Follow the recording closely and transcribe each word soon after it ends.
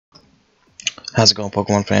How's it going,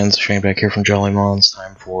 Pokemon fans? Shane back here from JollyMonz.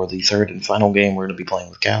 Time for the third and final game. We're going to be playing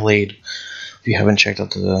with Gallade. If you haven't checked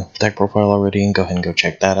out the deck profile already, go ahead and go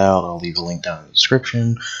check that out. I'll leave a link down in the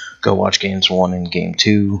description. Go watch Games 1 and Game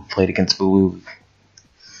 2. Played against Blue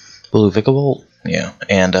Vikavolt? Yeah,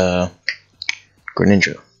 and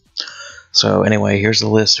Greninja. So anyway, here's the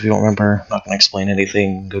list. If you don't remember, I'm not going to explain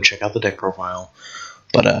anything. Go check out the deck profile.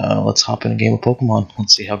 But let's hop in a game of Pokemon.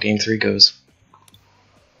 Let's see how Game 3 goes.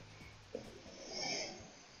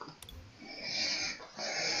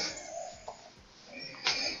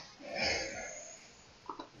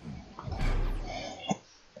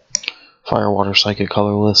 Fire, Water, Psychic,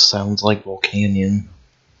 Colorless sounds like Volcanion.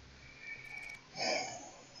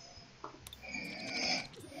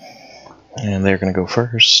 And they're going to go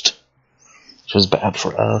first, which was bad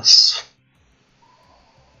for us.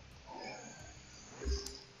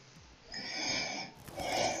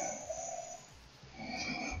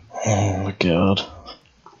 Oh my god.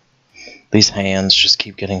 These hands just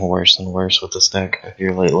keep getting worse and worse with this deck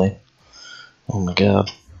here lately. Oh my god.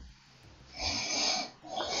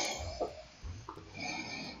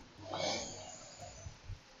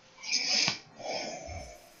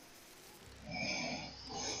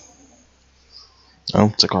 Oh,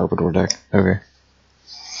 it's a Garbodor deck. Okay.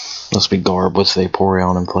 Must be Garb with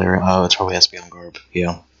Vaporeon and Player. Oh, it's probably Espeon Garb.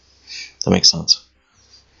 Yeah. That makes sense.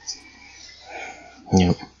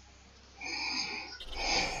 Yep.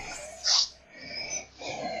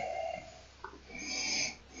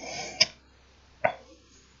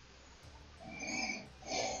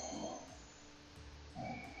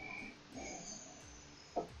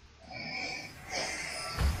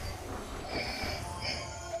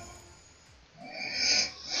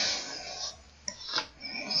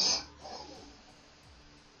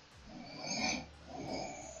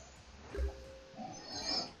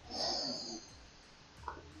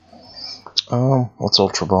 What's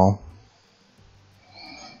Ultra Ball?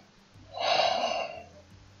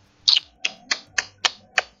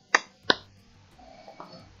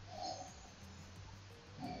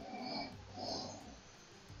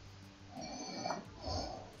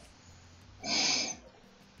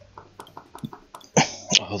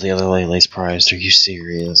 Oh, the other Lele's prized. Are you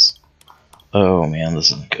serious? Oh man,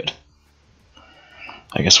 this isn't good.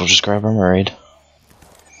 I guess we'll just grab our Murrayed.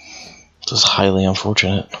 This is highly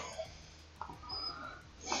unfortunate.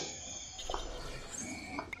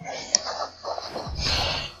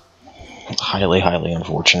 Highly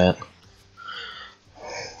unfortunate.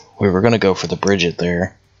 We were gonna go for the Bridget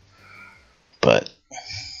there, but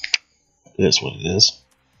it is what it is.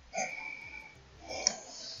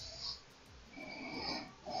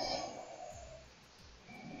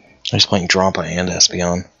 He's playing Drampa and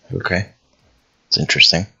Espeon. Okay, it's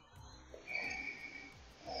interesting.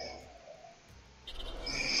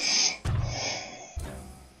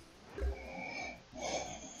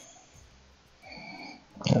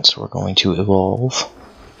 So we're going to evolve.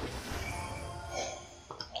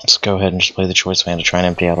 Let's go ahead and just play the Choice Band to try and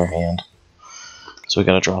empty out our hand. So we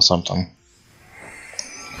gotta draw something.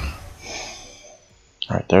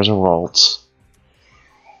 Alright, there's a Ralts.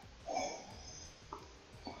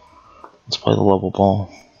 Let's play the Level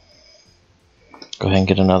Ball. Go ahead and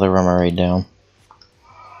get another Remoraid down.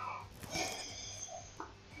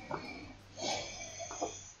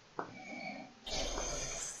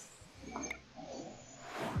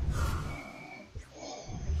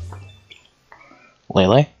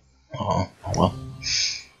 Lele? Oh, well.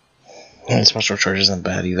 And special charge isn't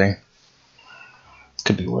bad either.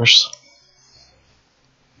 Could be worse.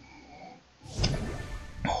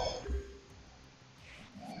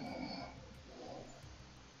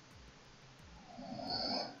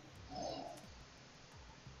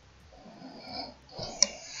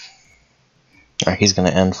 Alright, he's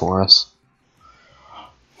gonna end for us.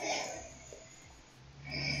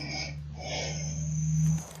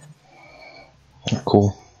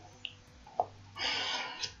 Cool.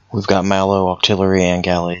 We've got Mallow, Octillery, and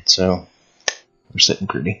Gallade, so we're sitting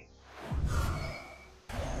pretty.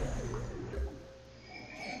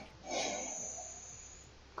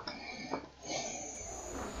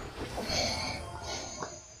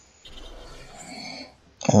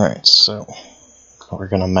 Alright, so we're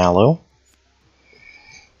gonna Mallow.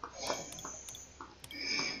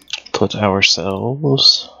 Put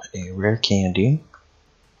ourselves a rare candy.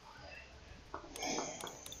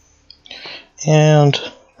 And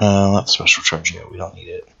not special charge yet, we don't need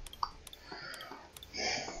it.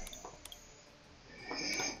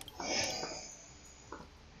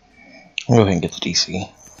 We'll go ahead and get the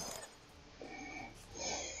DC.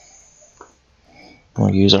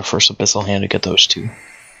 We'll use our first Abyssal Hand to get those two.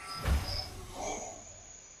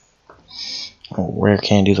 Rare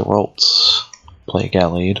Candy the Rolts. Play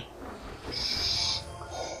Gallade.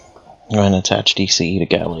 Go ahead and attach DCE to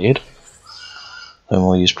Gallade. Then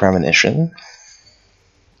we'll use Premonition.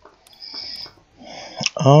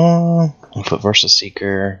 We'll put Versus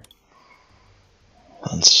Seeker.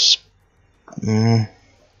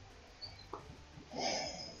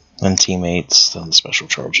 Then Teammates, then Special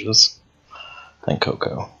Charges, then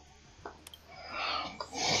Coco.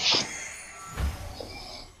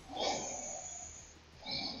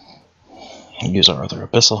 Use our other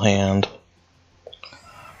Abyssal Hand.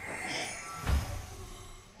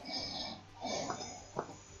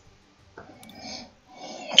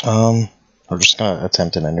 We're just gonna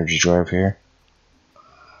attempt an Energy Drive here.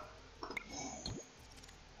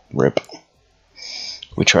 Rip.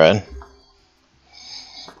 We tried.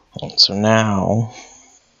 So now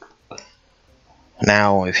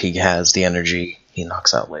if he has the energy, he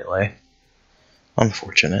knocks out Lele.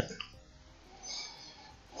 Unfortunate.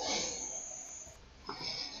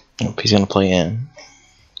 Nope, he's gonna play in.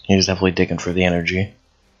 He's definitely digging for the energy.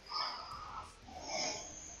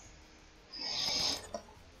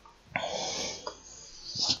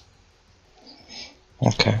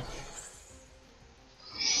 Okay.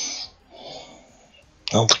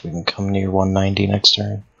 I don't think we can come near 190 next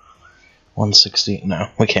turn. 160? No,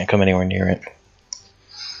 we can't come anywhere near it.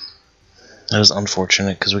 That is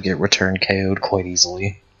unfortunate because we get return KO'd quite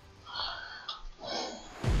easily.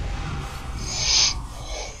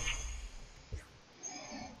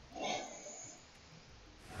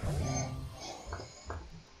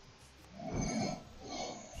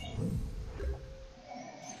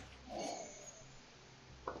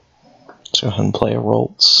 Let's go ahead and play a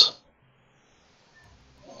Rolts.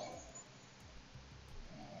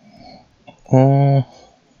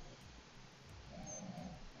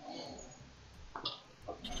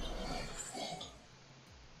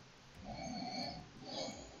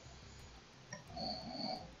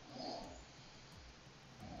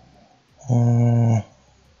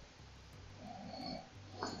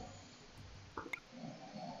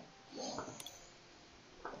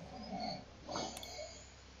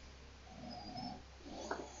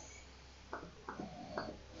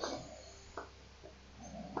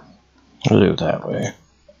 We'll do it that way.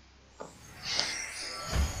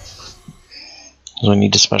 So we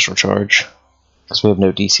need to special charge, because we have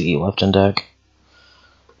no DCE left in deck.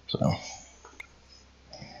 So.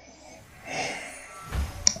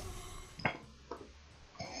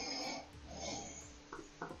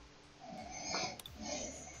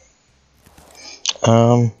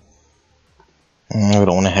 We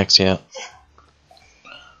don't want to hex yet.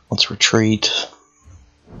 Let's retreat.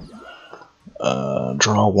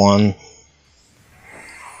 Draw one.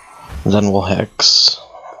 Then we'll hex.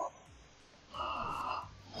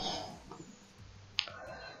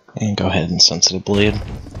 And go ahead and Sensitive Blade.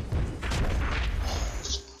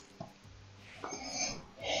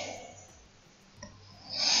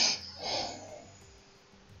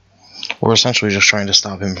 We're essentially just trying to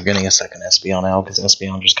stop him from getting a second Espeon out, because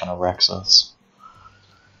Espeon just kind of wrecks us.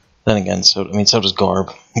 Then again, so does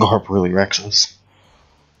Garb. Garb really wrecks us.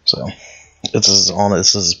 So this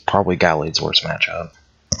is probably Gallade's worst matchup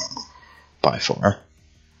by far.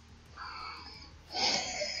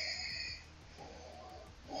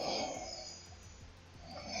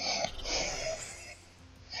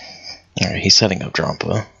 Alright, he's setting up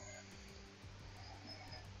Drampa.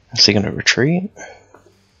 Is he gonna retreat?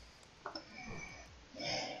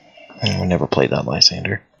 We never played that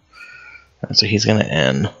Lysander. Right, so he's gonna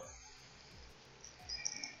end.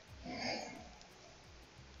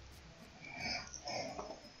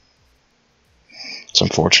 It's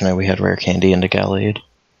unfortunate we had Rare Candy into Gallade.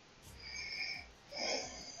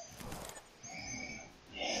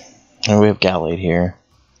 And we have Gallade here.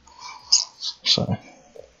 So.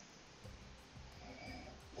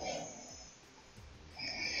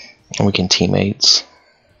 And we can Teammates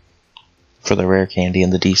for the Rare Candy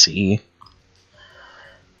and the DCE.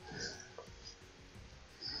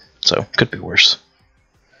 So, could be worse.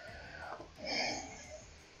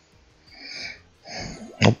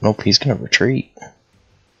 Nope, he's gonna retreat.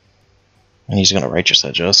 And he's gonna Righteous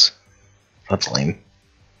Edge us. That's lame.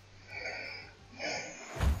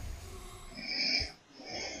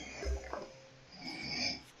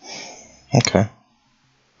 Okay.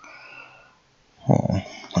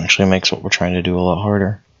 Actually makes what we're trying to do a lot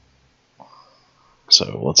harder.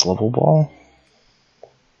 So let's level ball.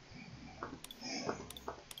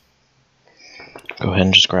 Go ahead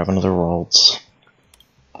and just grab another Rolts.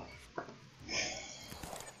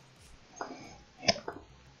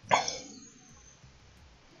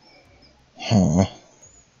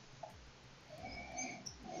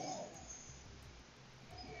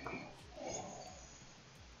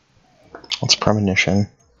 It's Premonition.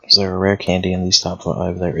 Is there a rare candy in these top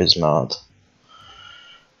 5? There is not.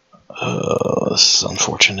 This is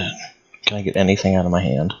unfortunate. Can I get anything out of my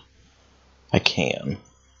hand? I can.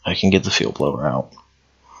 I can get the field blower out.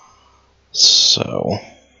 So...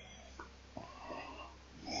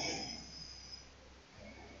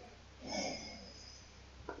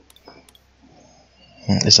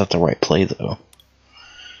 is that the right play, though?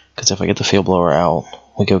 Because if I get the field blower out,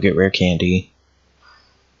 we go get rare candy.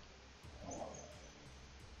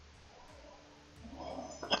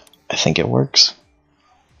 I think it works.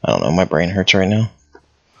 I don't know, my brain hurts right now.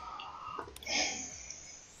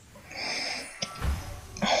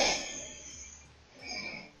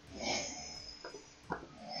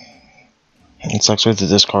 It sucks we have to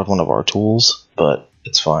discard one of our tools, but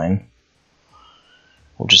it's fine.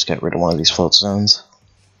 We'll just get rid of one of these float zones.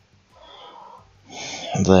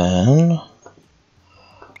 And then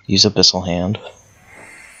use Abyssal Hand.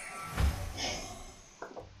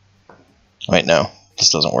 Wait, no, this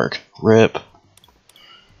doesn't work. RIP.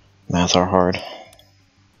 Math are hard.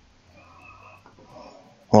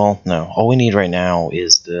 Well, no, all we need right now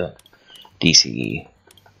is the DCE.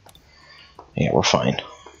 Yeah, we're fine.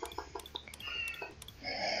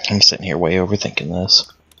 I'm sitting here way overthinking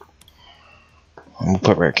this. I'm gonna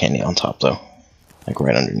put rare candy on top though, like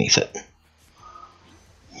right underneath it.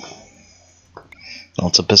 Oh,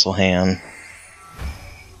 it's Abyssal Hand.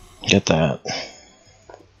 Get that.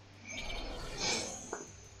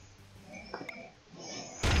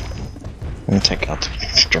 And take out the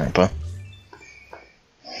Drampa.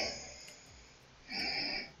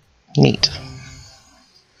 Neat.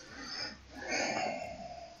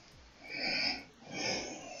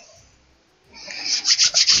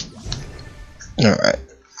 Alright.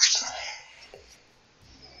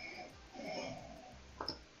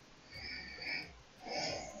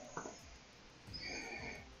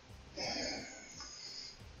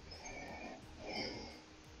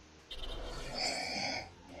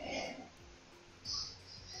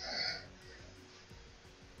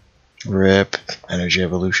 RIP. Energy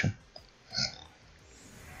Evolution.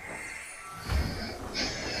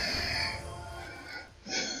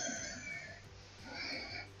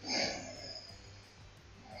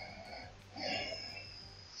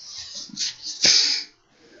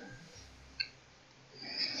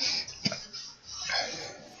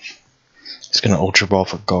 It's gonna Ultra Ball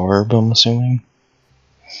for Garb, I'm assuming.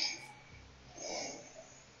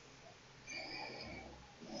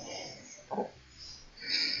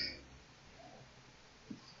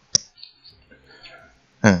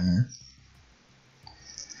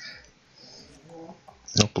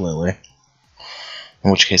 Nope, Lily.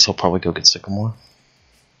 In which case, he'll probably go get Sycamore.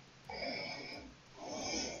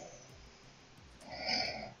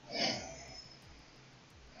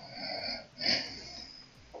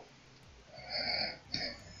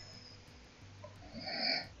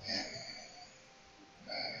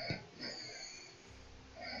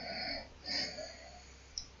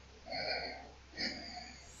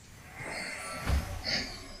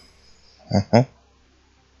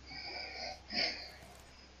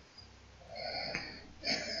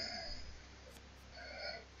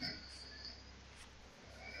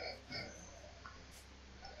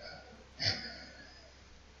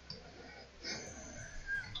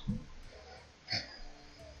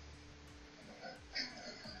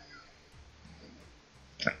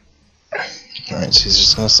 Alright, so he's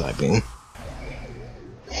just gonna side beam.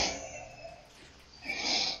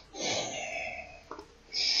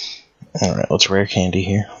 Alright, let's rare candy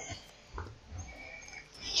here.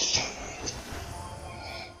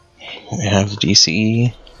 We have the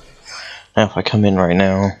DCE. Now if I come in right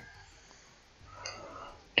now,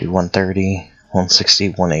 do 130, 160,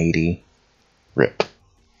 180, RIP.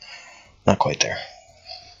 Not quite there.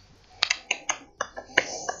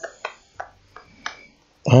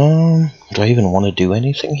 Do I even want to do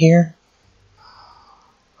anything here?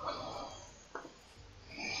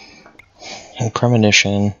 And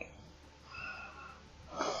Premonition.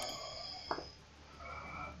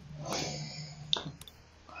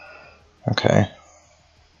 Okay.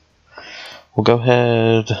 We'll go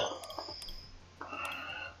ahead.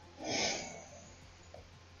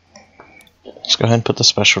 Let's go ahead and put the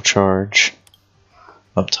special charge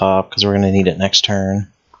up top because we're going to need it next turn.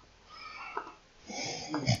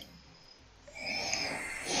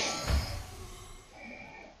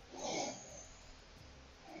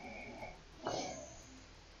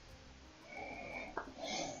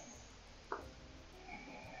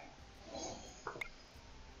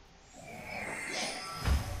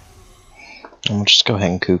 And we'll just go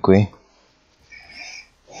ahead and Kukui.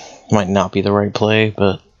 Might not be the right play,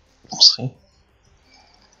 but we'll see.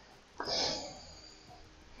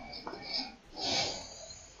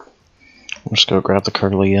 Just go grab the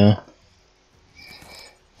Kirlia.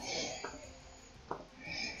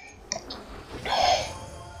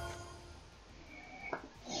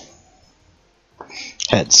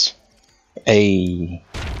 Heads. A.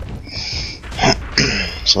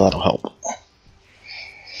 So that'll help.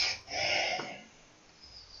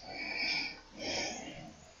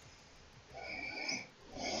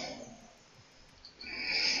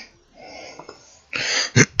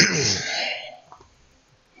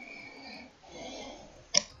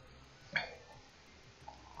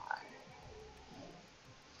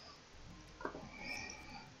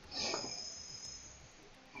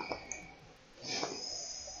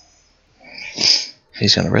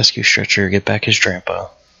 He's gonna rescue Stretcher, get back his Drampa.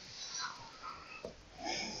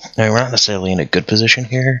 Now, we're not necessarily in a good position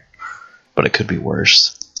here, but it could be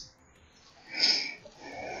worse.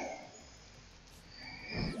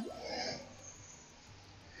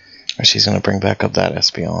 Or she's gonna bring back up that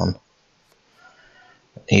Espeon.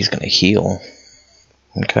 He's gonna heal.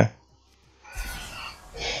 Okay.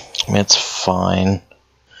 I mean, it's fine.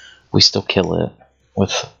 We still kill it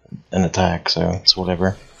with an attack, so it's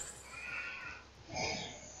whatever.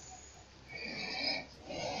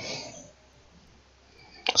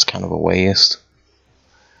 It's kind of a waste.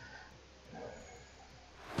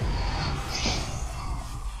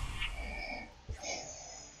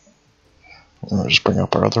 We'll just bring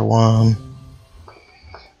up our other one.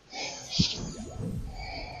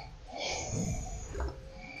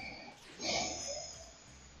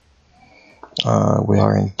 We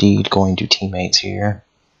are indeed going to teammates here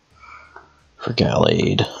for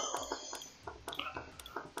Gallade.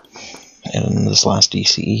 And this last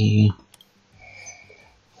DCE.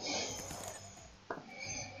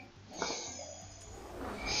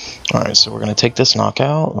 Alright, so we're going to take this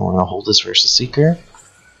knockout, and we're going to hold this versus Seeker.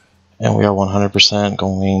 And we are 100%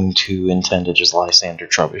 going to intend to just Lysander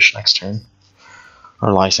Trubbish next turn.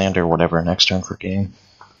 Or Lysander whatever next turn for game.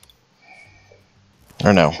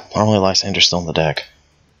 Or no, only Lysander's still in the deck.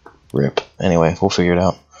 RIP. Anyway, we'll figure it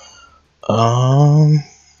out.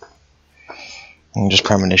 We can just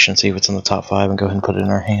Premonition, see if it's in the top 5, and go ahead and put it in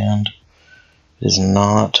our hand. It is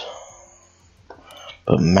not.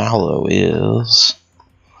 But Mallow is.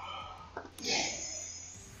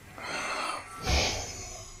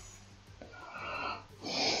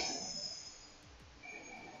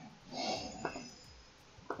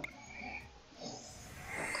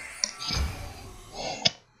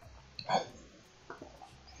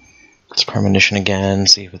 Let's Premonition again,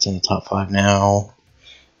 see if it's in the top 5 now.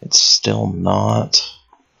 It's still not.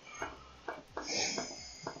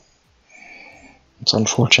 It's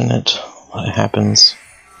unfortunate that it happens.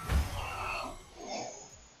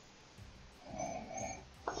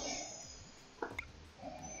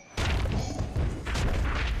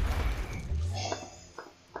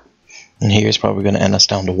 And here's probably going to end us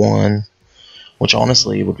down to 1, which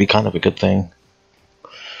honestly would be kind of a good thing.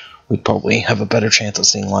 We'd probably have a better chance of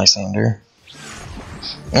seeing Lysander.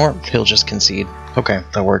 Or he'll just concede. Okay,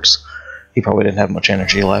 that works. He probably didn't have much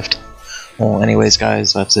energy left. Well, anyways,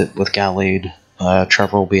 guys, that's it with Gallade.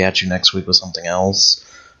 Trevor will be at you next week with something else.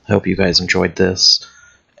 I hope you guys enjoyed this.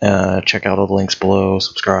 Check out all the links below.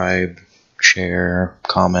 Subscribe, share,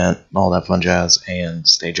 comment, all that fun jazz, and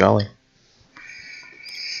stay jolly.